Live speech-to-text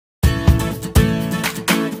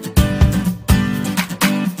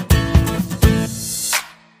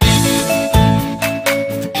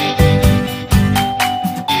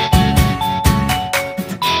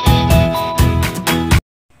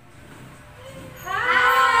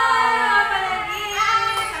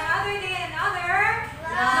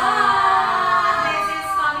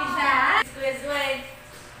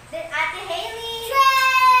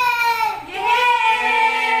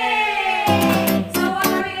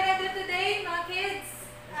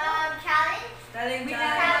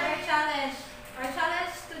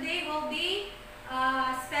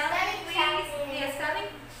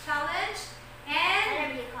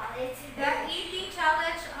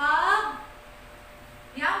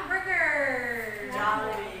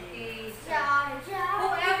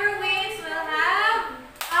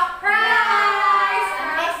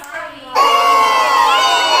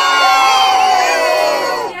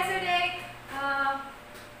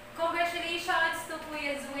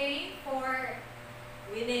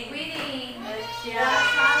Winning. Winning. The Yeah.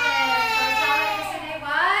 challenge. Our challenge yesterday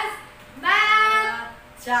was math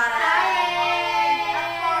challenge. Of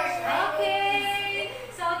course. Okay.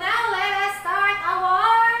 So now let us start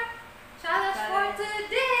our challenge for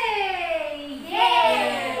today.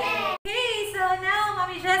 Yay! Okay, so now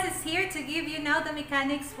Mommy Jess is here to give you now the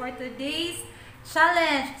mechanics for today's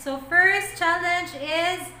challenge. So first challenge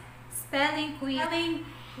is spelling quiz. Spelling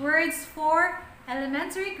words for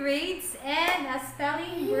elementary grades and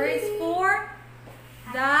spelling words for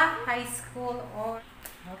the high school.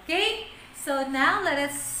 Okay, so now let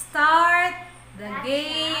us start the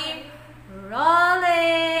game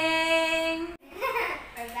rolling.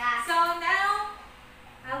 So now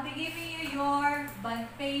I'll be giving you your bond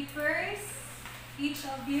papers, each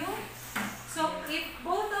of you. So if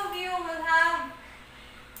both of you will have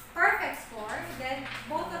perfect score, then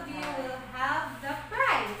both of you will have the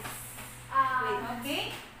prize.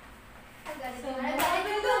 Okay? So nobody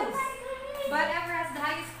will lose. Whatever has the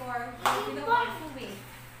highest score will be the one who wins.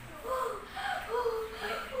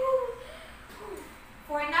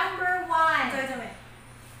 For number one.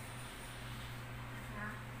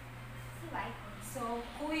 So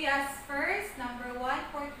Kuya's first, number one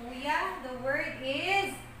for Kuya, the word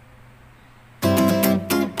is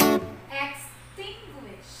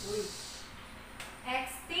extinguish.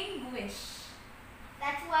 Extinguish.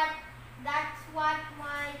 That's what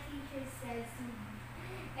my teacher says to me.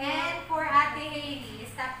 And for Ate Hailey,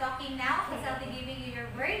 stop talking now because I'll be giving you your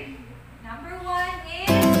word. Number one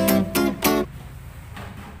is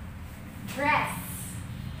dress.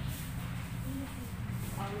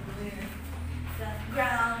 Underwear. The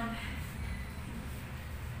ground.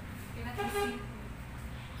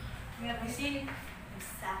 We have seen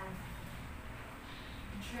sound.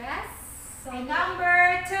 Dress. So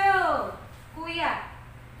number two, Kuya.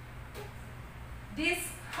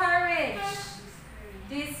 Discourage.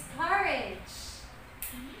 Discourage.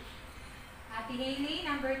 Ate Hailey,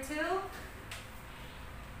 number two.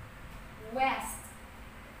 West.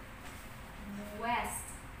 West.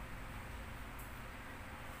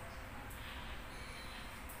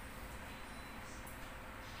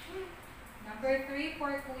 Number three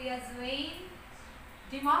for Kuya Zwain.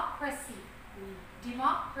 Democracy.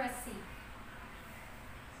 Democracy.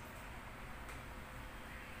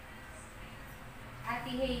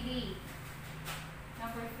 Ate Hailey.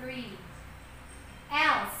 Number three.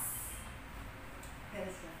 Else.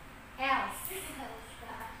 Else.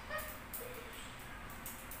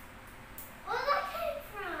 Where that came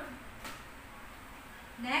from?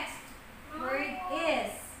 Next word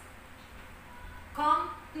is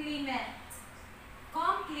compliment.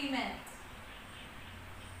 Compliment.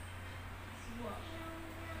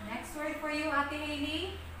 Next word for you, Ate Hailey.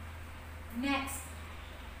 Next.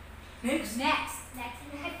 Next. Next.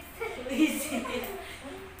 Next. Easy.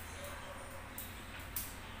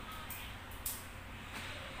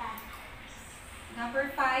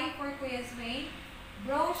 Number five for Kuya Zwain.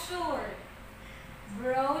 Brochure.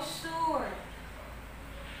 Brochure.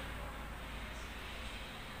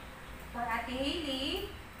 For Ate Hailey,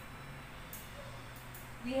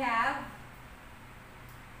 we have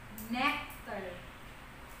nectar.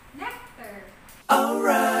 Nectar.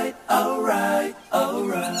 Alright.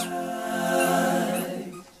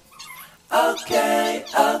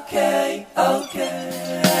 Okay. Alright.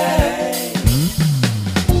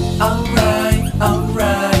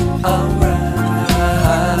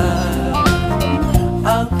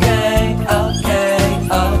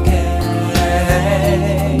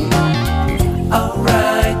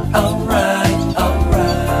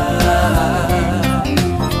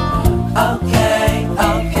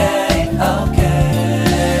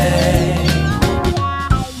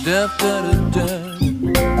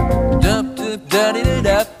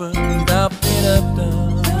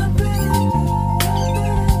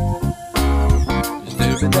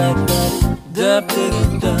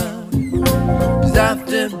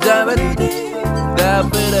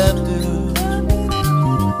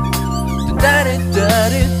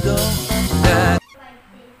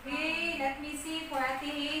 Okay, let me see for Ate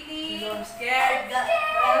Hailey. I'm scared. I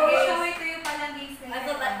will show it to you palagi. I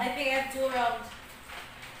think I have 2 rounds.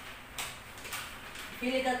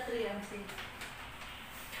 Feel it at 3, I'm safe.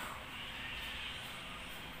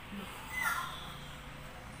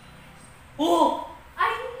 Oh! I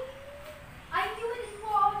knew it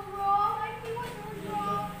was wrong. I knew it was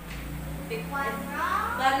wrong. Pick One one. wrong.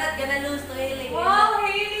 But I'm not gonna lose to Haley. Wow,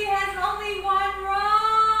 Hailey has only one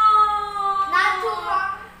wrong. Not too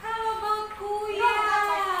wrong. How about Kuya?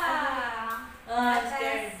 No, not like I'm Let's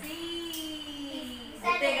scared. see. I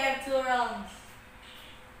think I have 2 rounds.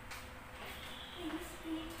 Can you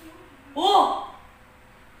speak? Oh!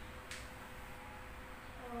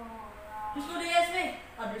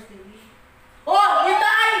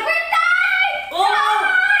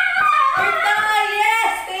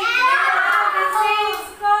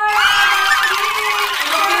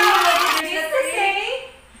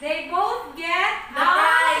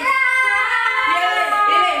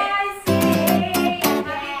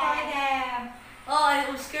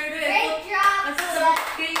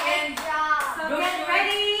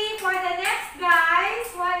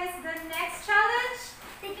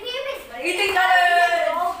 Eating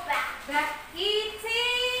challenge! Go back. The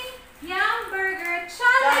Eating Yum Burger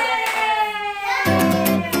Challenge!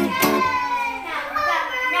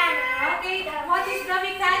 Okay, what is the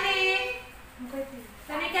mechanic?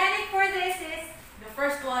 The mechanic for this is The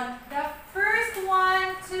first one. the first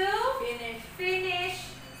one to Finish.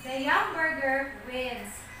 the Yum Burger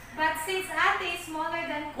wins. But since Ate is smaller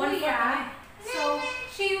than One Kuya, fourth. so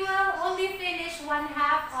she will only finish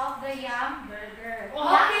 1/2 of the Yum Burger.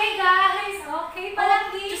 Oh. Okay, guys. Okay, Oh,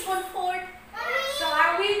 palagi. just 1/4. So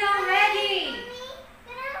are we now ready?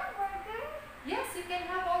 Can I have a burger? Yes, you can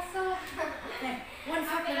have also Okay.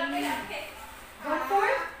 1/4 lang yun.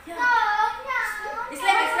 1/4. No, no. It's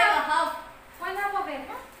like a half. 1/2 of it.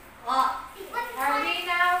 Ah. Are we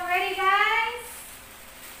now ready, guys?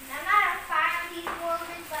 I'm not a fan of these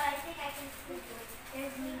women, but I think I can sleep with it.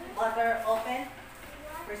 There's me. Water open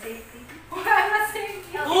for safety. I'm not saying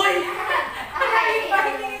you. Uy! I'm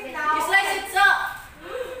biting it now. You slice it up.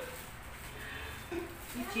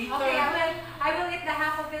 You cheater. Okay, I will eat the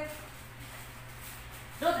half of it.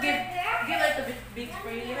 Don't give like a bit big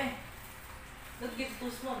for you, eh. Don't give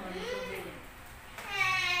too small, man. It's too big.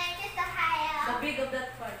 Just a high The up. big of that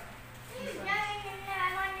part. No,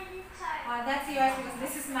 I wanted this part. That's yours because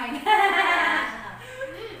this is mine.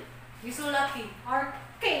 You're so lucky.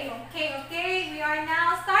 Okay. We are now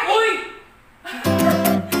starting. Uy!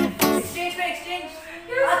 Exchange.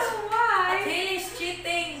 You're so wise. Haley is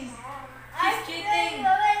cheating. I'm She's cheating.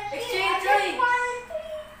 Exchange, I Joy. just wanted to.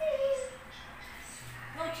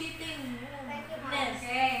 No cheating. Thank you, Mom. Goodness.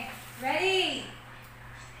 Okay, ready?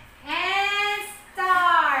 And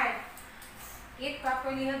start. Eat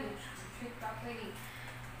properly, Halush. Eat properly.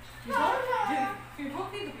 You don't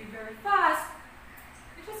need to be very fast.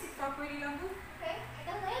 You just eat properly lang, Halush. Okay, I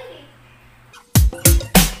got lady.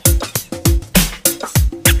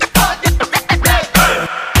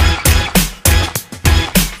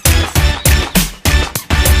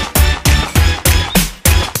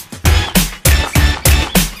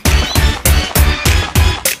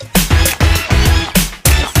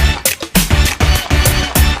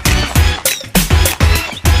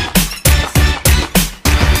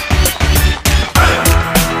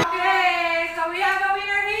 Okay, so we have a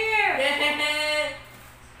winner here. Yay!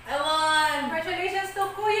 I won. Congratulations to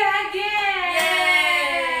Kuya again.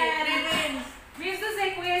 Yay! 3 wins. Means to say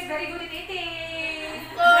Kuya is very good at eating.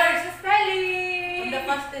 Of course. Versus spelling. I'm the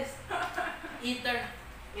fastest eater.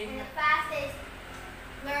 And the fastest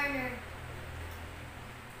learner.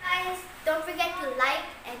 Guys, don't forget to like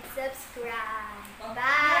and subscribe. Bye.